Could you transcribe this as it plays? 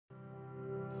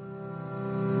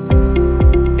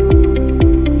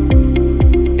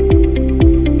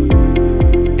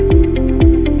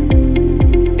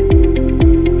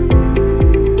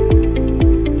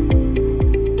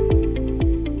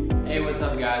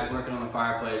guys, working on the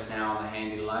fireplace now on the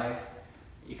Handy Life.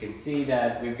 You can see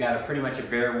that we've got pretty much a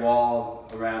bare wall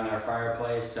around our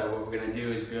fireplace, so what we're going to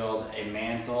do is build a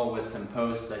mantle with some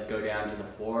posts that go down to the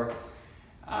floor.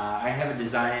 I have a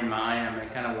design in mind. I'm going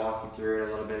to kind of walk you through it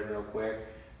a little bit real quick.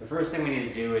 The first thing we need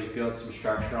to do is build some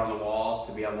structure on the wall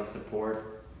to be able to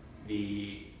support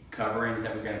the coverings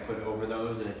that we're going to put over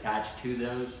those and attach to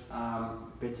those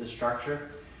bits of structure.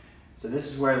 So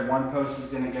this is where one post is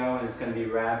going to go, and it's going to be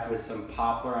wrapped with some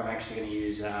poplar. I'm actually going to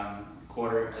use a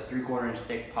 3/4 inch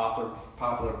thick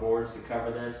poplar boards to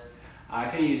cover this. I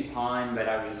could use pine, but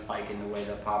I was just liking the way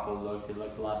the poplar looked. It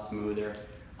looked a lot smoother,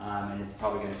 and it's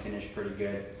probably going to finish pretty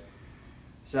good.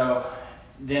 So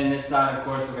then this side, of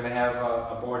course, we're going to have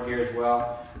a board here as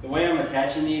well. The way I'm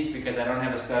attaching these, because I don't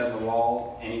have a stud in the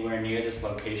wall anywhere near this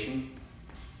location,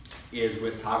 is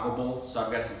with toggle bolts. So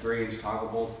I've got some 3-inch toggle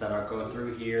bolts that I'll go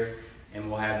through here, and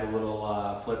we'll have the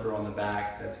little flipper on the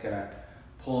back that's going to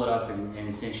pull it up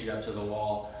and cinch it up to the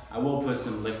wall. I will put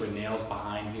some liquid nails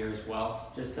behind here as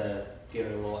well, just to give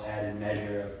it a little added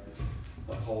measure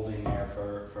of holding there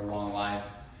for long life.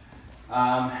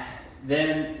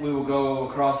 Then we will go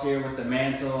across here with the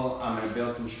mantle. I'm going to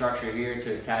build some structure here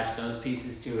to attach those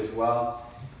pieces to as well.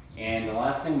 And the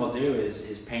last thing we'll do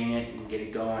is paint it and get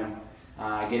it going,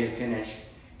 get it finished.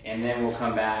 And then we'll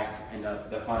come back, and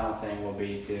the final thing will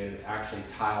be to actually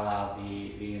tile out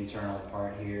the internal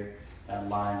part here that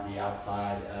lines the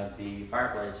outside of the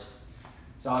fireplace.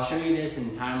 So I'll show you this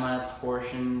in time-lapse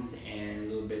portions and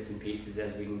little bits and pieces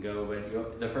as we can go,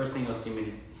 but the first thing you'll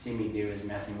see me do is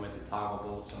messing with the toggle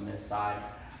bolts on this side.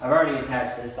 I've already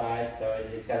attached this side, so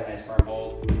it's got a nice firm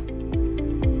bolt.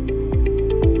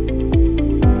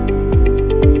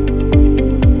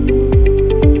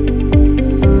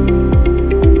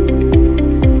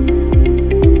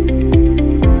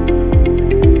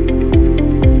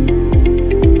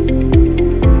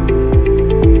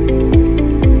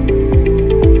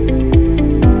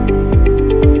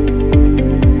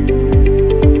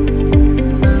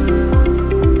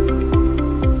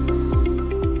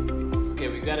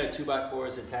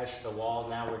 Attached to the wall.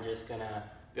 Now we're just gonna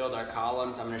build our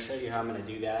columns. I'm gonna show you how I'm gonna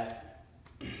do that.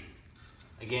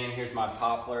 Again, here's my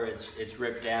poplar. It's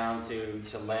ripped down to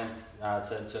length,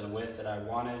 to the width that I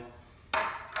wanted.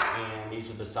 And these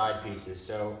are the side pieces.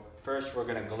 So first we're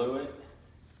gonna glue it.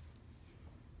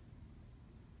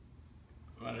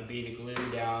 I'm gonna bead a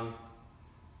glue down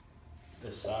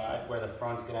the side where the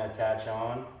front's gonna attach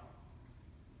on.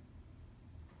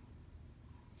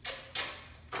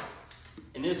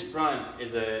 And this front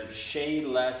is a shade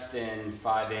less than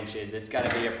 5 inches. It's got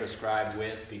to be a prescribed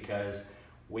width because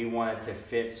we want it to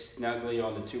fit snugly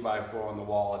on the 2x4 on the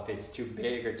wall. If it's too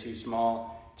big or too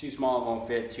small it won't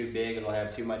fit. Too big, it'll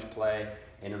have too much play,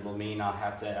 and it'll mean I'll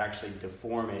have to actually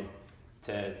deform it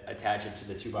to attach it to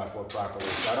the 2x4 properly.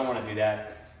 So I don't want to do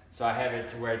that. So I have it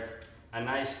to where it's a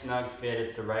nice snug fit.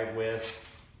 It's the right width.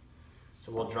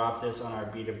 So we'll drop this on our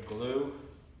bead of glue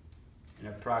in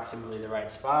approximately the right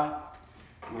spot.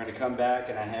 I'm going to come back,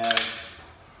 and I have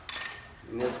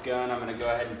in this gun, I'm going to go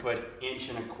ahead and put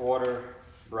 1.25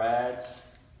 brads.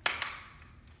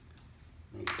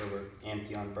 Make sure we're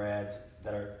empty on brads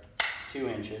that are 2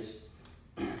 inches.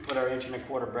 Put our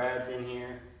 1.25 brads in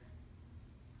here.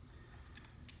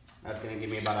 That's going to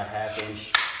give me about a 1/2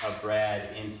 inch of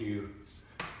brad into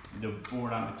the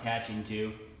board I'm attaching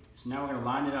to. So now we're going to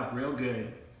line it up real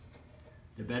good.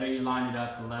 The better you line it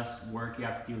up, the less work you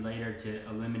have to do later to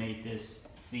eliminate this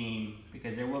seam,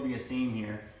 because there will be a seam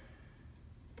here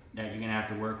that you're going to have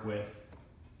to work with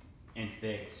and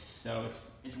fix. So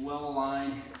it's well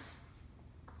aligned.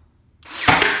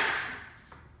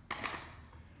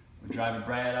 We'll drive a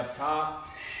brad up top,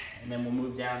 and then we'll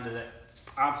move down to the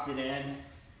opposite end.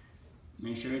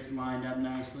 Make sure it's lined up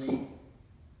nicely.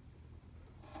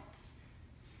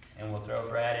 And we'll throw a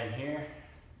brad in here.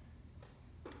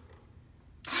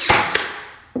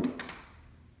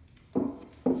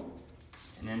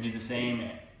 And then do the same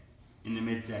in the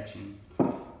midsection.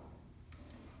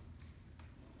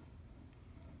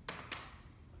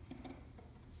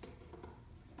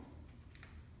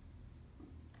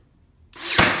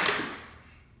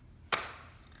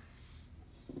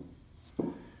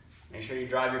 Make sure you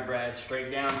drive your brad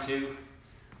straight down too,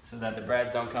 so that the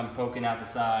brads don't come poking out the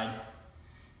side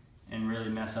and really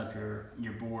mess up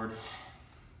your board.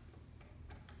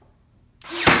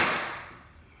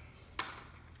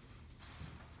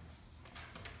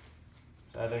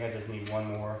 So I think I just need one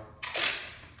more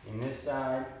in this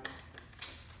side.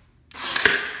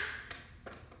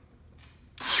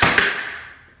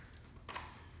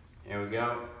 There we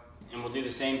go. And we'll do the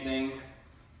same thing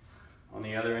on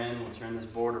the other end. We'll turn this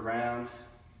board around.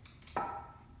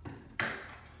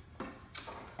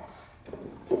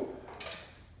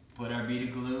 be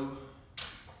the glue.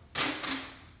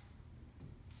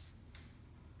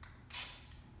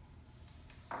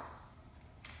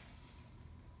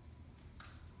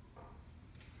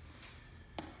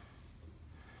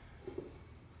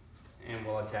 And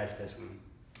we'll attach this one.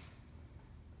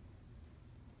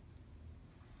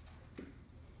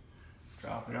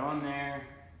 Drop it on there.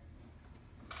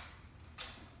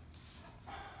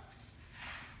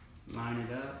 Line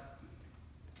it up.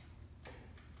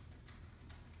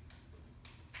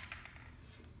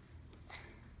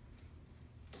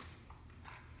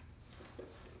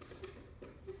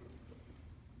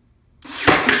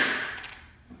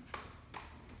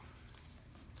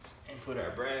 And put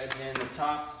our brads in the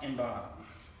top and bottom.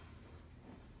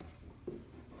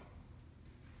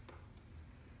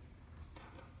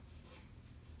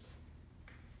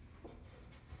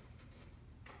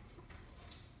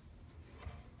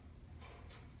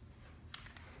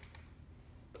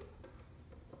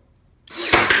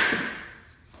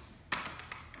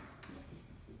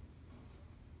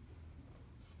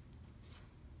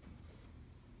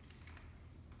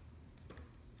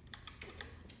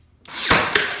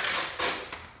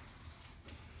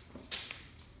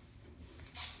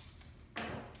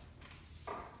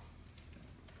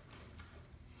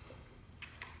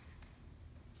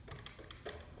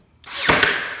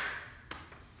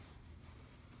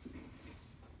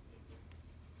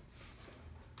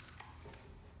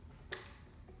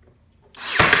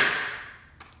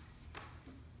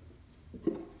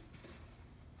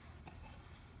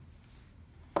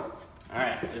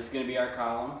 Alright, this is going to be our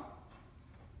column.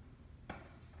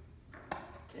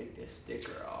 Take this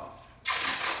sticker off.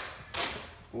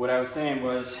 What I was saying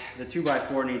was the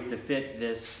 2x4 needs to fit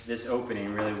this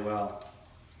opening really well.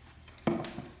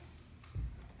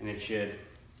 And it should.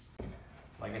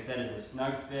 Like I said, it's a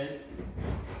snug fit.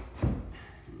 And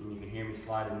you can hear me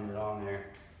sliding it on there.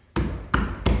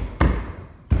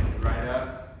 Push it right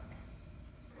up.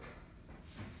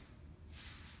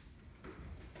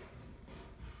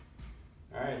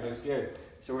 All right, looks good.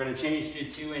 So we're gonna change to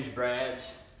 2-inch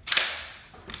brads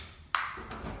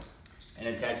and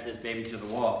attach this baby to the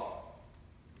wall.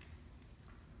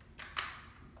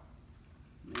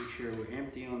 Make sure we're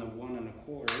empty on the 1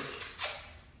 1/4.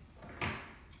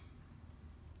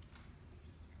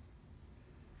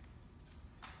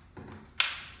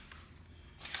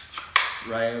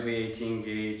 Ryobi 18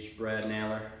 gauge brad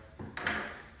nailer.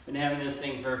 Been having this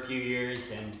thing for a few years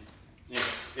and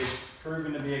it's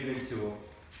proven to be a good tool.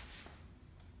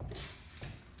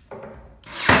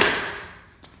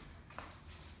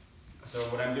 So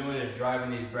what I'm doing is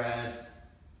driving these brads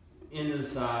into the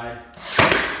side,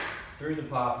 through the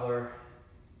poplar,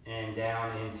 and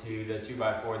down into the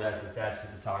 2x4 that's attached to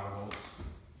the toggle bolts.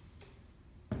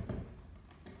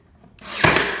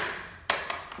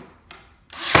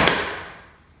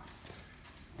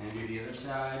 And do the other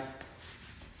side.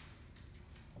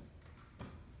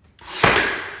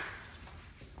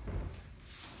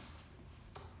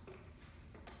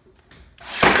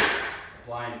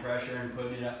 Applying pressure and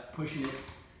putting it up, pushing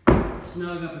it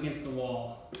snug up against the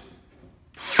wall.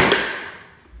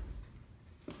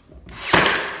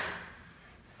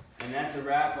 And that's a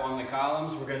wrap on the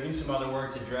columns. We're gonna do some other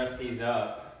work to dress these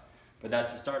up, but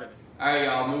that's the start of it. All right,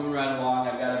 y'all, moving right along.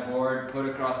 I've got a board put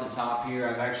across the top here.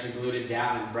 I've actually glued it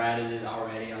down and bradded it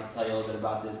already. I'll tell you a little bit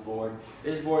about this board.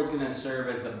 This board is gonna serve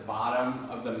as the bottom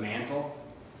of the mantle.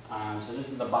 So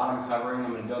this is the bottom covering.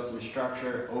 I'm gonna build some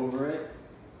structure over it,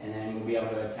 and then we'll be able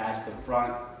to attach the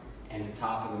front and the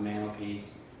top of the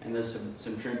mantelpiece. And there's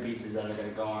some trim pieces that are gonna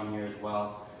go on here as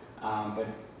well. But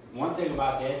one thing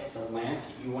about this, the length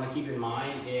you wanna keep in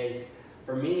mind is,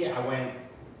 for me,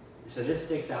 so this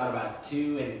sticks out about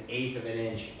 2 1/8 of an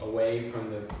inch away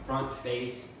from the front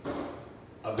face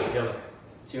of the pillar.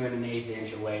 2 1/8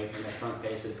 inch away from the front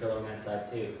face of the pillar on that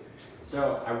side too.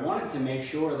 So I wanted to make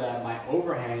sure that my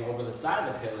overhang over the side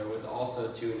of the pillar was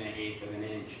also 2 1/8 of an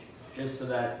inch, just so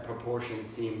that proportions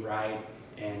seem right,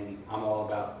 and I'm all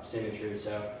about symmetry.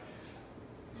 So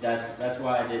that's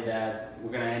why I did that.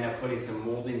 We're gonna end up putting some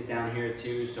moldings down here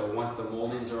too, so once the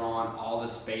moldings are on, all the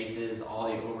spaces, all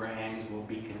the overhangs will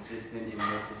be consistent and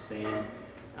look the same.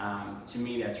 To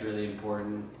me, that's really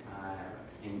important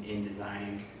in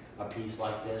designing a piece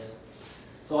like this.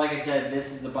 So like I said,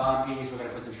 this is the bottom piece. We're gonna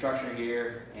put some structure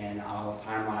here, and I'll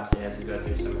time lapse it as we go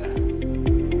through some of that.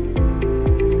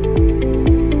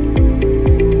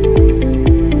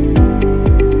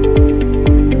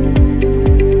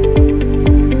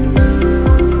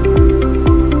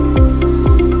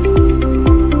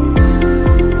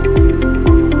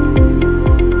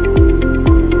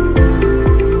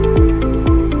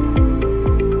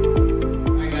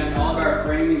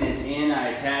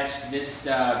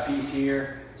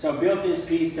 So I built this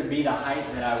piece to be the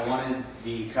height that I wanted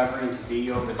the covering to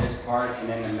be over this part, and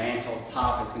then the mantle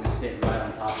top is going to sit right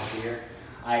on top of here.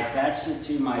 I attached it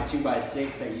to my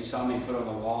 2x6 that you saw me put on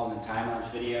the wall in the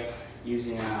time-lapse video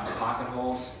using pocket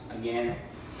holes. Again,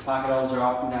 pocket holes are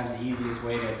oftentimes the easiest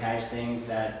way to attach things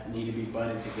that need to be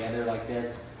butted together like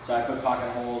this. So I put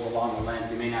pocket holes along the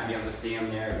length. You may not be able to see them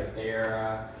there, but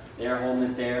they're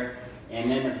holding it there. And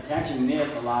then attaching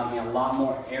this allowed me a lot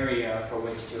more area for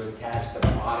which to attach the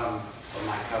bottom of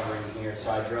my covering here.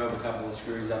 So I drove a couple of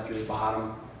screws up to the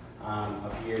bottom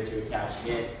of here to attach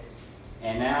it.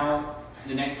 And now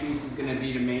the next piece is going to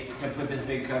be to put this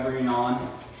big covering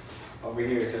on over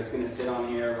here. So it's going to sit on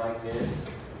here like this.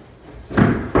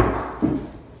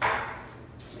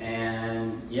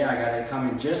 And yeah, I got it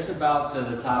coming just about to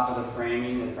the top of the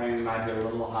framing. The framing might be a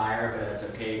little higher, but that's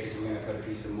okay because we're going to put a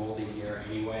piece of molding here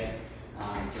anyway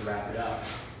to wrap it up.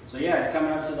 So yeah, it's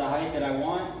coming up to the height that I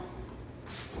want.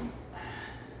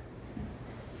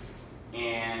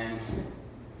 And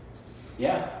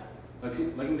yeah,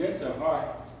 looking good so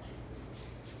far.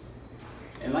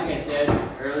 And like I said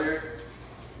earlier,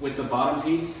 with the bottom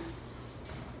piece,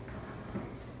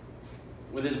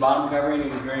 with this bottom covering,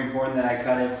 it was very important that I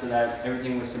cut it so that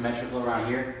everything was symmetrical around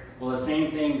here. Well, the same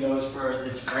thing goes for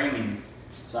this framing.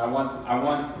 So I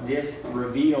want this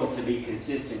reveal to be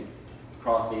consistent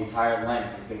across the entire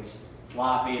length. If it's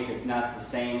sloppy, if it's not the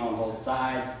same on both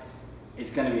sides,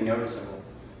 it's going to be noticeable.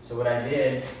 So what I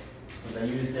did was I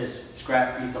used this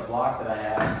scrap piece of block that I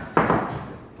had,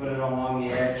 put it along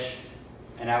the edge,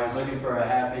 and I was looking for a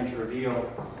 1/2 inch reveal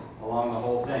along the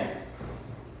whole thing.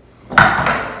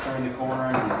 Turn the corner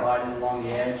and slide it along the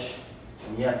edge.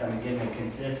 And yes, I'm getting a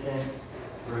consistent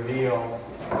reveal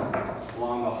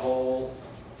along the whole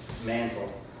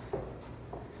mantle.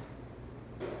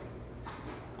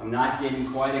 I'm not getting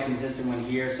quite a consistent one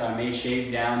here, so I may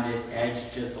shave down this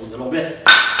edge just a little bit.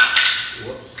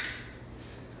 Whoops.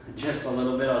 Just a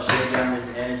little bit, I'll shave down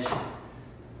this edge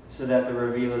so that the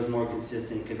reveal is more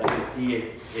consistent, because I can see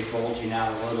it bulging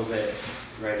out a little bit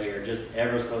right here, just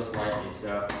ever so slightly.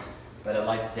 So, but I'd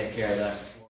like to take care of that.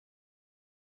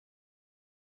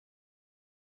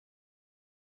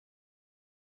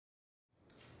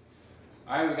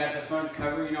 All right, we got the front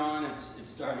covering on. It's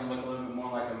starting to look a little bit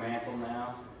more like a mantle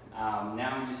now.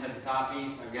 Now we just have the top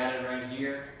piece. I've got it right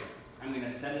here. I'm going to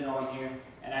set it on here.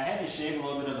 And I had to shave a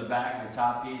little bit of the back of the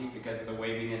top piece because of the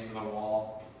waviness of the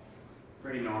wall.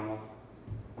 Pretty normal.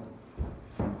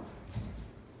 And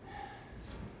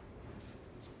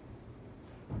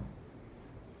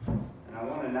I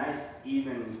want a nice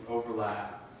even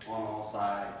overlap on all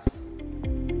sides.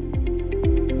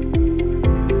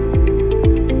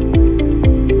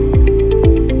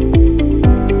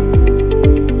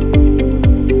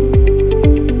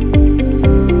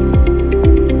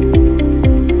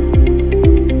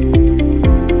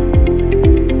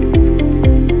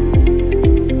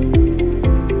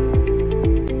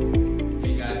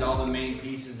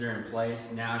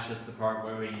 Now it's just the part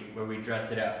where we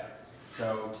dress it up.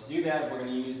 So to do that, we're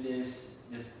going to use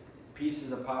this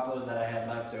pieces of poplar that I had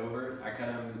left over.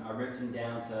 I ripped them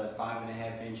down to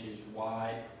 5.5 inches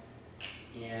wide,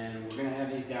 and we're going to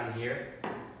have these down here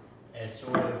as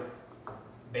sort of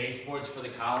baseboards for the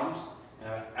columns.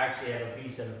 And I actually have a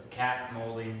piece of cap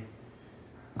molding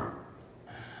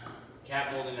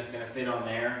that's going to fit on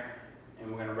there, and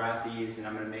we're going to wrap these, and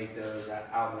I'm going to make those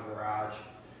out in the garage.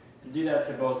 And do that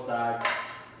to both sides.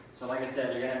 So like I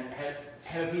said, you're going to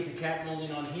have a piece of cap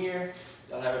molding on here.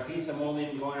 You'll have a piece of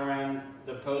molding going around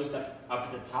the post up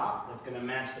at the top that's going to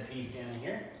match the piece down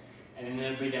here. And then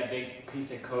there'll be that big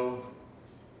piece of cove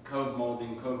crown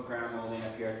molding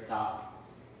up here at the top.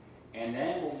 And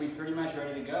then we'll be pretty much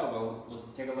ready to go. We'll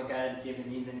take a look at it and see if it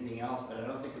needs anything else, but I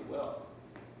don't think it will.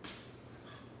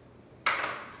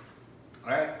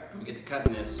 Alright, let me get to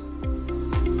cutting this.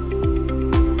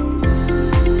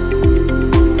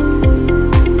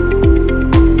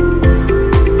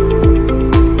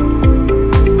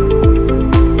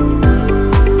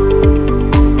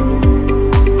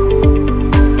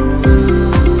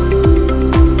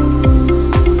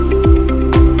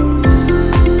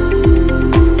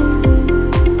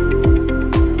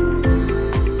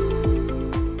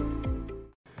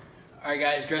 Alright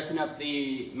guys, dressing up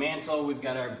the mantle, we've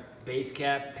got our base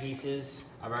cap pieces.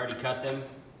 I've already cut them.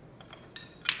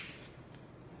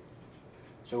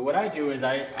 So what I do is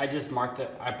I just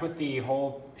I put the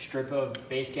whole strip of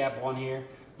base cap on here,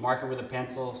 mark it with a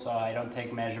pencil so I don't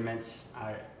take measurements.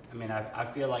 I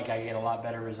feel like I get a lot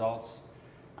better results,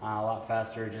 a lot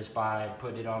faster just by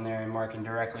putting it on there and marking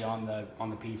directly on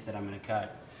the piece that I'm going to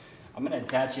cut. I'm going to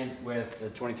attach it with the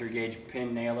 23 gauge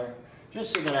pin nailer.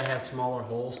 just so that I have smaller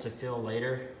holes to fill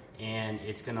later, and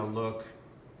it's gonna look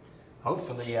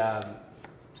hopefully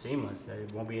seamless. There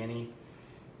won't be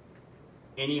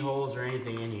any holes or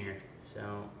anything in here.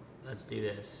 So let's do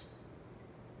this.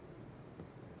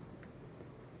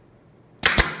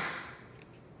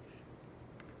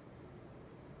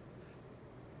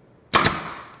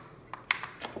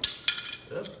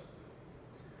 Oops.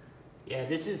 Yeah,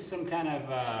 this is some kind of,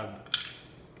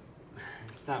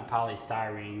 it's not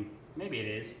polystyrene. Maybe it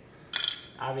is.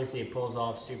 Obviously it pulls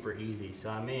off super easy, so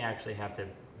I may actually have to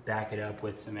back it up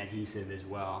with some adhesive as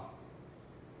well,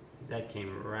 because that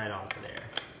came right off of there.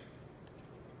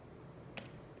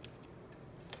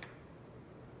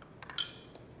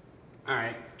 All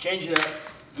right, change it up.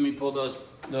 Let me pull those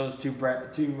two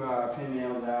pin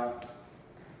nails out.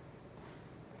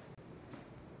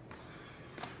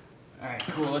 All right,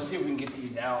 cool. Let's see if we can get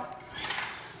these out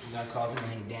without causing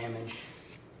any damage.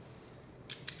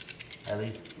 At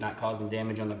least not causing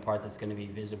damage on the part that's going to be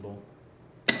visible.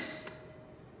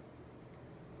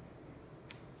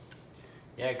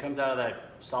 Yeah, it comes out of that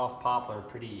soft poplar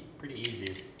pretty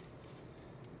easy.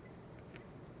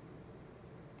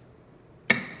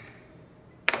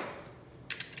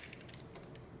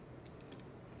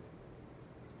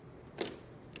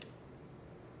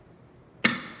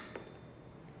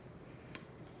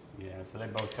 Yeah, so they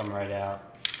both come right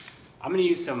out. I'm gonna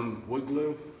use some wood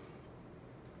glue.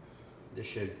 This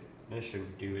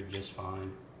should do it just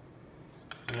fine.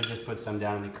 I'm gonna just put some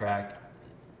down in the crack.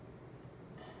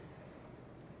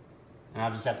 And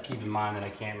I'll just have to keep in mind that I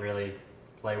can't really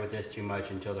play with this too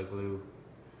much until the glue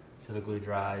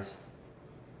dries.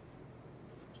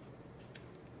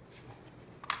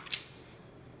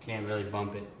 Can't really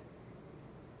bump it.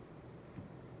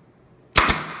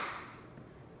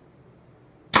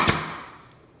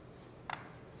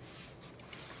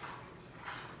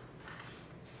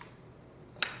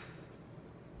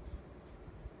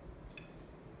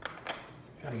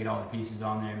 Try to get all the pieces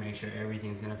on there, make sure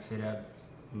everything's gonna fit up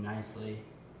nicely.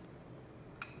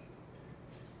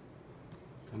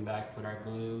 Come back, put our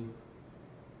glue.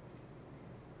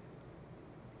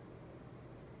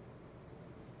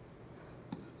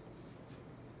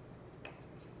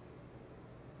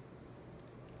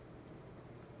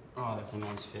 Oh, that's a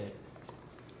nice fit.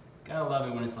 Gotta love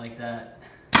it when it's like that.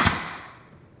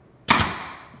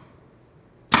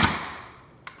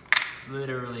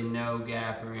 Literally no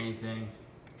gap or anything.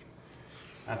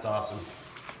 That's awesome.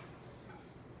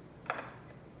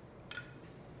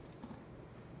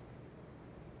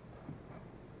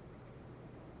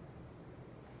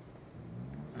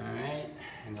 All right,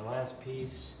 and the last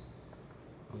piece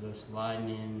will go sliding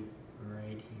in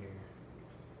right here.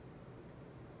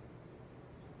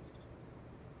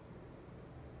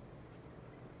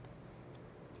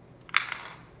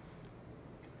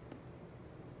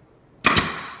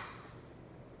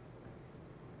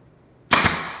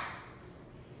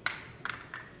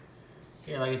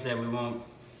 Yeah, like I said, we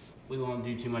won't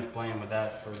do too much playing with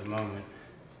that for the moment.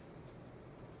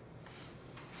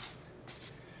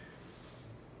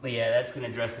 But yeah, that's gonna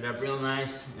dress it up real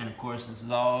nice. And of course, this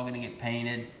is all gonna get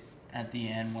painted at the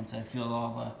end once I fill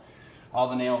all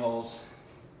the nail holes.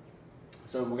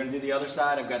 So we're gonna do the other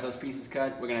side. I've got those pieces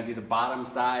cut. We're gonna do the bottom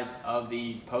sides of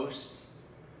the posts.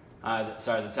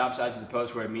 The top sides of the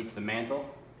post where it meets the mantle.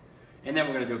 And then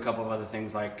we're gonna do a couple of other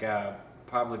things like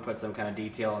probably put some kind of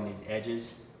detail on these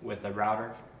edges with a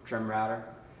router, trim router,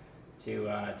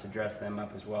 to dress them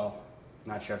up as well.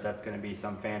 Not sure if that's going to be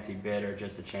some fancy bit or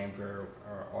just a chamfer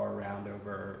or a round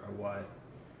over or what,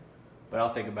 but I'll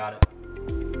think about it.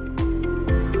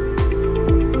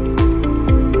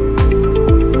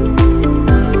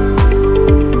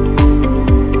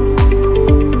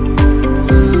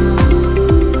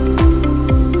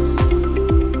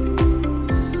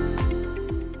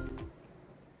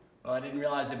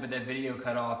 But that video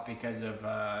cut off because of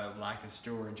lack of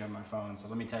storage on my phone. So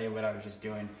let me tell you what I was just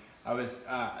doing. I was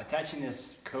attaching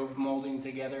this cove molding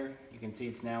together. You can see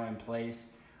it's now in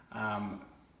place.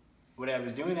 What I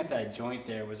was doing at that joint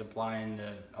there was applying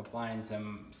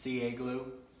some CA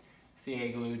glue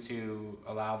to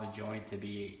allow the joint to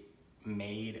be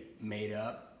made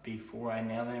up before I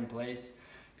nail it in place.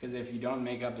 Because if you don't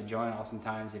make up the joint,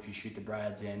 oftentimes if you shoot the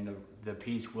brads in, the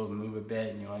piece will move a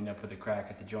bit and you'll end up with a crack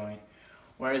at the joint.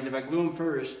 Whereas if I glue them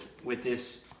first with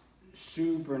this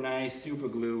super nice super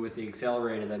glue with the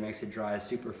accelerator that makes it dry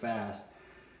super fast,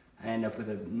 I end up with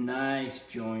a nice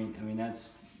joint. I mean,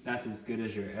 that's as good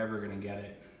as you're ever gonna get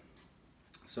it.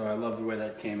 So I love the way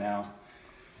that came out.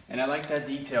 And I like that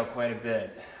detail quite a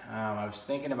bit. I was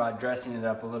thinking about dressing it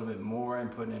up a little bit more and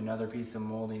putting another piece of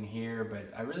molding here, but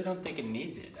I really don't think it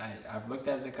needs it. I've looked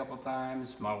at it a couple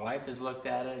times. My wife has looked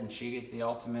at it, and she gets the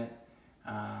ultimate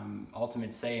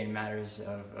say in matters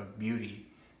of beauty.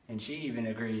 And she even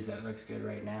agrees that it looks good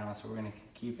right now, so we're gonna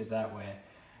keep it that way.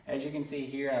 As you can see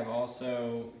here, I've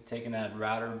also taken that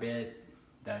router bit,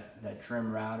 that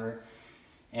trim router,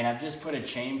 and I've just put a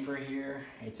chamfer here.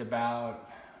 It's about,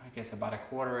 I guess, about a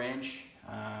 1/4 inch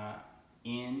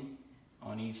in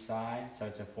on each side, so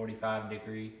it's a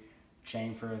 45-degree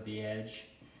chamfer of the edge.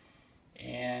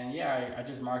 And yeah, I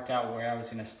just marked out where I was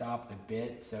going to stop the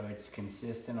bit so it's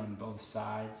consistent on both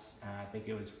sides. I think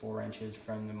it was 4 inches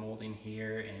from the molding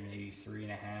here and maybe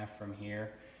 3.5 from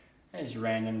here. It's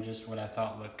random, just what I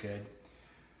thought looked good.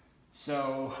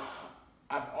 So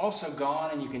I've also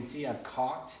gone, and you can see I've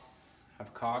caulked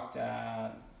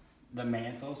the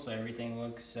mantle, so everything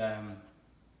looks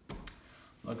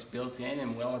built in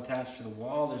and well attached to the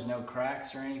wall. There's no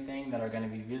cracks or anything that are going to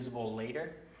be visible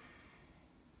later.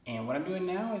 And what I'm doing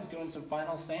now is doing some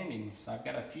final sanding. So I've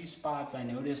got a few spots I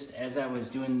noticed as I was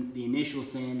doing the initial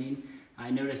sanding.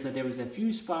 I noticed that there was a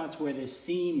few spots where this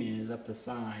seam is up the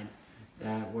side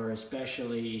that were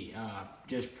especially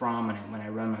just prominent when I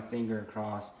run my finger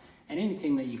across. And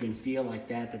anything that you can feel like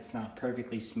that that's not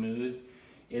perfectly smooth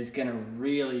is gonna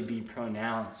really be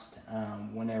pronounced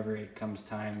whenever it comes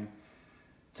time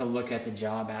to look at the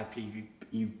job after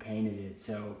you've painted it.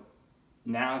 So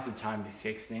now's the time to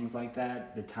fix things like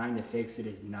that. The time to fix it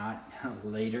is not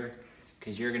later,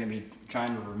 because you're gonna be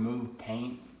trying to remove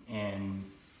paint and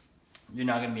you're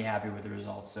not gonna be happy with the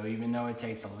results. So even though it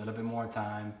takes a little bit more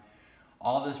time,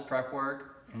 all this prep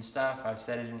work and stuff, I've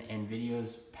said it in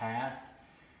videos past,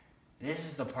 this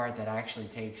is the part that actually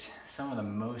takes some of the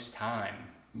most time,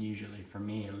 usually for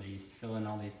me at least, filling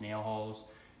all these nail holes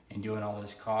and doing all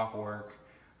this caulk work.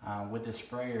 With the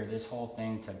sprayer, this whole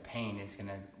thing to paint is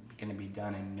gonna be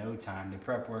done in no time. The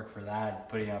prep work for that,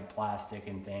 putting up plastic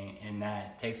and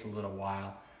that takes a little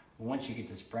while. But once you get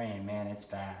to spraying, man, it's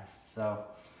fast. So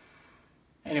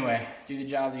anyway, do the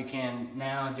job that you can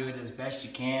now, do it as best you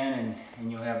can,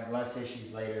 and you'll have less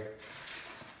issues later.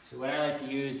 So what I like to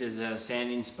use is a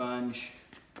sanding sponge.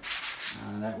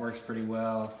 That works pretty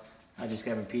well. I just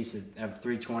got a piece of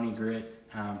 320 grit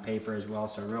paper as well,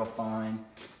 so real fine.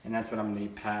 And that's what I'm gonna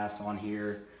pass on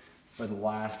here for the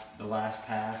last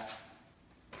pass.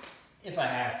 If I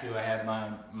have to, I have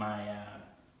my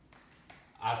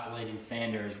oscillating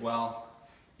sander as well.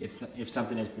 If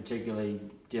something is particularly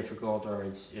difficult or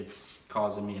it's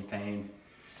causing me a pain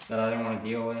that I don't want to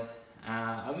deal with.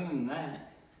 Other than that,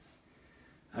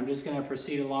 I'm just going to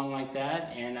proceed along like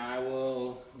that, and I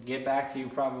will get back to you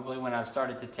probably when I've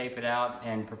started to tape it out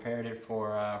and prepared it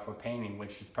for painting,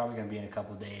 which is probably going to be in a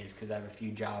couple days, because I have a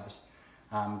few jobs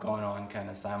going on kind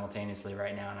of simultaneously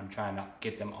right now, and I'm trying to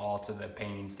get them all to the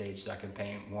painting stage so I can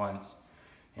paint once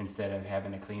instead of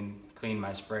having to clean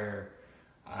my sprayer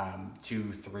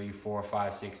 2, 3, 4,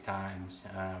 5, 6 times.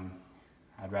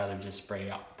 I'd rather just spray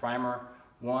out primer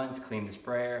once, clean the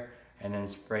sprayer, and then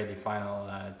spray the final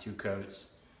 2 coats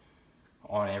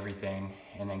on everything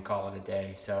and then call it a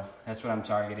day. So that's what I'm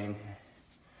targeting.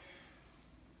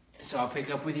 So I'll pick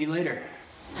up with you later.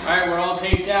 All right, we're all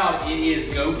taped out. It is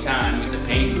go time with the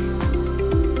painting.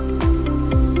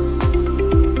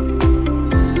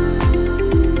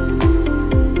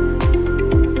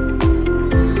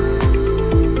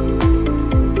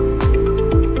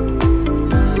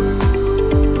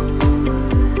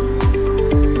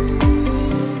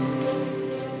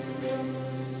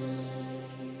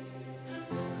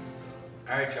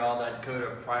 Alright y'all, that coat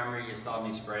of primer you saw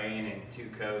me spraying and 2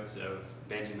 coats of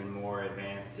Benjamin Moore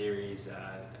Advanced Series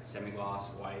semi-gloss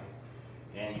white.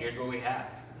 And here's what we have.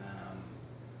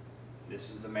 This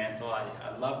is the mantle.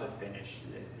 I love the finish.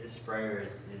 This sprayer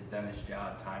has done its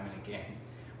job time and again.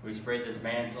 We've sprayed this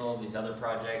mantle, these other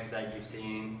projects that you've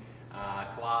seen,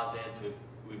 closets.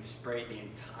 We've sprayed the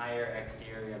entire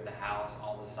exterior of the house,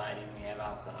 all the siding we have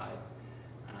outside.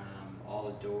 All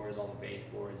the doors, all the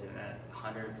baseboards, and that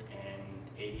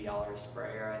 $180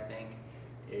 sprayer, I think,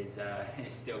 is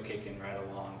still kicking right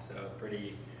along. So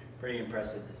pretty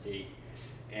impressive to see,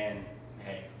 and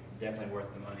hey, definitely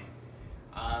worth the money.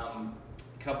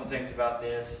 A couple things about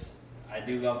this. I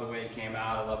do love the way it came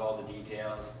out. I love all the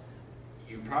details.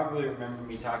 You probably remember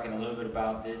me talking a little bit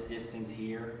about this distance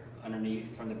here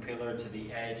underneath from the pillar to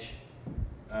the edge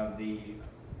of the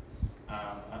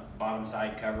bottom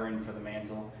side covering for the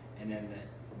mantle, and then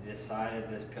this side of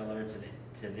this pillar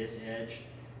to this edge.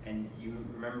 And you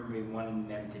remember me wanting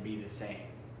them to be the same,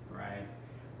 right?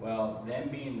 Well, them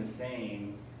being the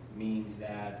same means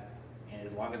that, and And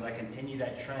as long as I continue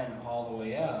that trend all the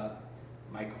way up,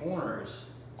 my corners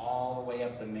all the way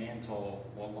up the mantle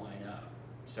will line up.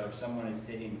 So if someone is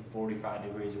sitting 45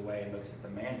 degrees away and looks at the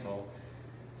mantle,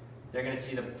 they're going to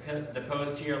see the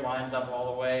post here lines up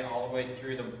all the way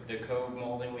through the cove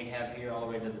molding we have here, all the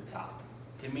way to the top.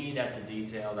 To me, that's a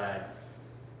detail that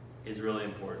is really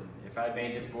important. If I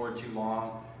made this board too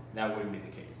long, that wouldn't be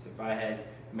the case. If I had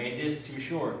made this too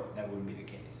short, that wouldn't be the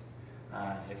case.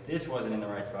 If this wasn't in the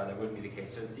right spot, that wouldn't be the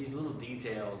case. So it's these little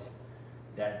details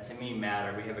that to me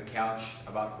matter. We have a couch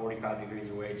about 45 degrees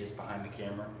away just behind the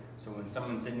camera. So when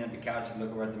someone's sitting at the couch and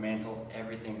look over at the mantle,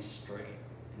 everything's straight.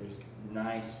 There's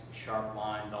nice sharp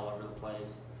lines all over the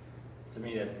place. To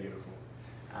me, that's beautiful.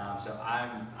 So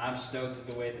I'm stoked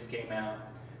with the way this came out.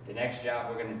 The next job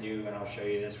we're gonna do, and I'll show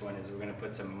you this one, is we're gonna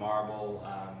put some marble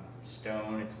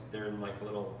stone. They're in like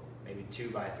little, maybe 2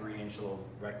 by 3 inch little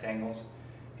rectangles,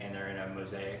 and they're in a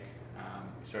mosaic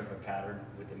sort of a pattern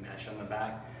with the mesh on the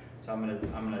back. So I'm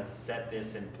gonna set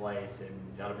this in place,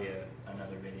 and that'll be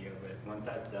another video. But once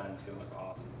that's done, it's gonna look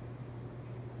awesome.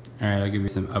 All right, I'll give you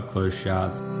some up close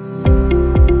shots.